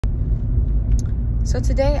So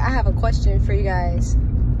today I have a question for you guys.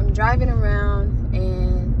 I'm driving around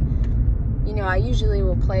and, you know, I usually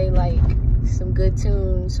will play like some good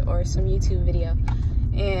tunes or some YouTube video.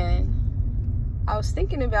 And I was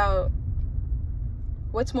thinking about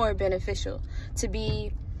what's more beneficial, to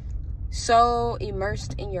be so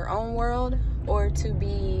immersed in your own world or to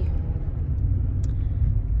be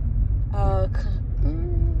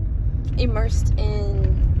immersed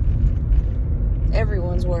in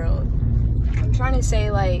everyone's world. I'm trying to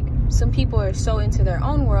say, like, some people are so into their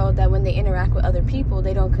own world that when they interact with other people,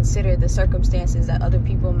 they don't consider the circumstances that other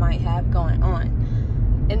people might have going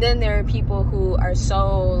on. And then there are people who are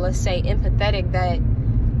so, let's say, empathetic that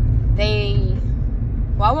they,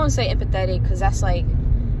 well, I won't say empathetic because that's like,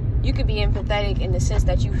 you could be empathetic in the sense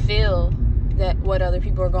that you feel that what other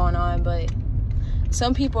people are going on, but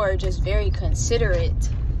some people are just very considerate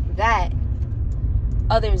that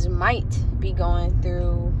others might be going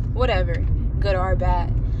through whatever, good or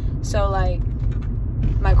bad. So, like,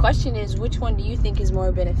 my question is, which one do you think is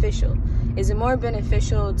more beneficial? Is it more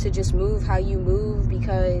beneficial to just move how you move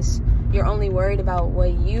because you're only worried about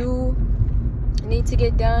what you need to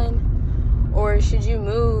get done? Or should you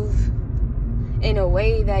move in a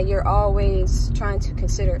way that you're always trying to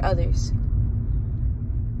consider others?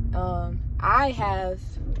 I have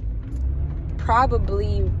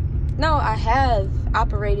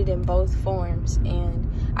operated in both forms,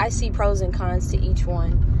 and I see pros and cons to each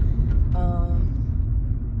one.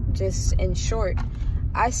 Just in short,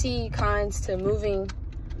 I see cons to moving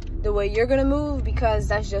the way you're gonna move because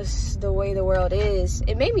that's just the way the world is.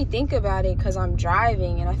 It made me think about it because I'm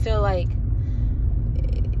driving, and I feel like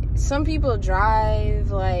some people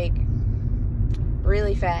drive like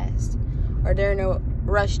really fast, or they're in a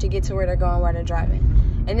rush to get to where they're going while they're driving.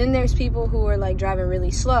 And then there's people who are like driving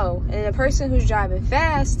really slow, and the person who's driving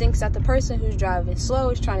fast thinks that the person who's driving slow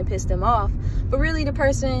is trying to piss them off, but really the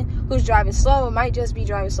person who's driving slow might just be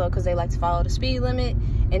driving slow because they like to follow the speed limit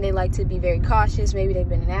and they like to be very cautious. Maybe they've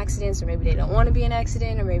been in accidents, or maybe they don't want to be in an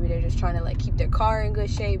accident, or maybe they're just trying to like keep their car in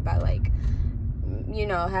good shape by, like, you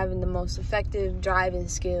know, having the most effective driving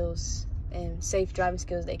skills and safe driving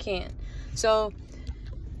skills they can. So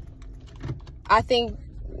I think,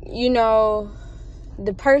 you know,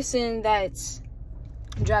 the person that's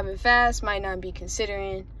driving fast might not be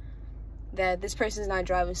considering that this person's not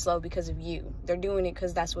driving slow because of you. They're doing it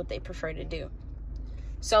because that's what they prefer to do.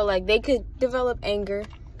 So, like, they could develop anger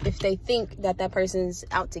if they think that that person's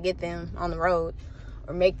out to get them on the road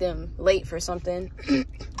or make them late for something.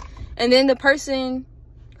 And then the person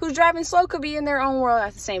who's driving slow could be in their own world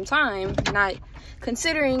at the same time, not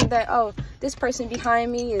considering that, oh, this person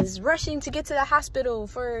behind me is rushing to get to the hospital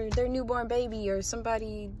for their newborn baby, or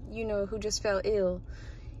somebody, you know, who just fell ill.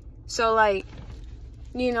 So, like,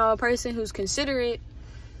 you know, a person who's considerate,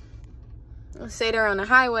 let's say they're on the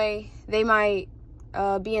highway, they might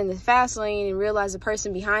be in the fast lane and realize the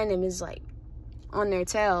person behind them is like on their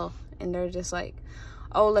tail, and they're just like,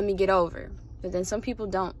 oh, let me get over. But then some people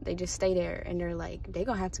don't. They just stay there, and they're like, they're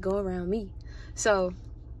gonna have to go around me. So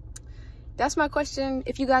that's my question.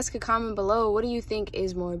 If you guys could comment below, what do you think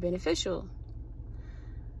is more beneficial?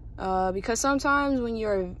 Because sometimes when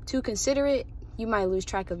you're too considerate, you might lose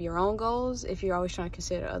track of your own goals if you're always trying to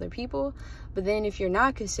consider other people. But then if you're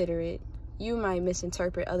not considerate, you might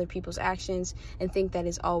misinterpret other people's actions and think that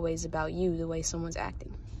it's always about you, the way someone's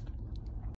acting.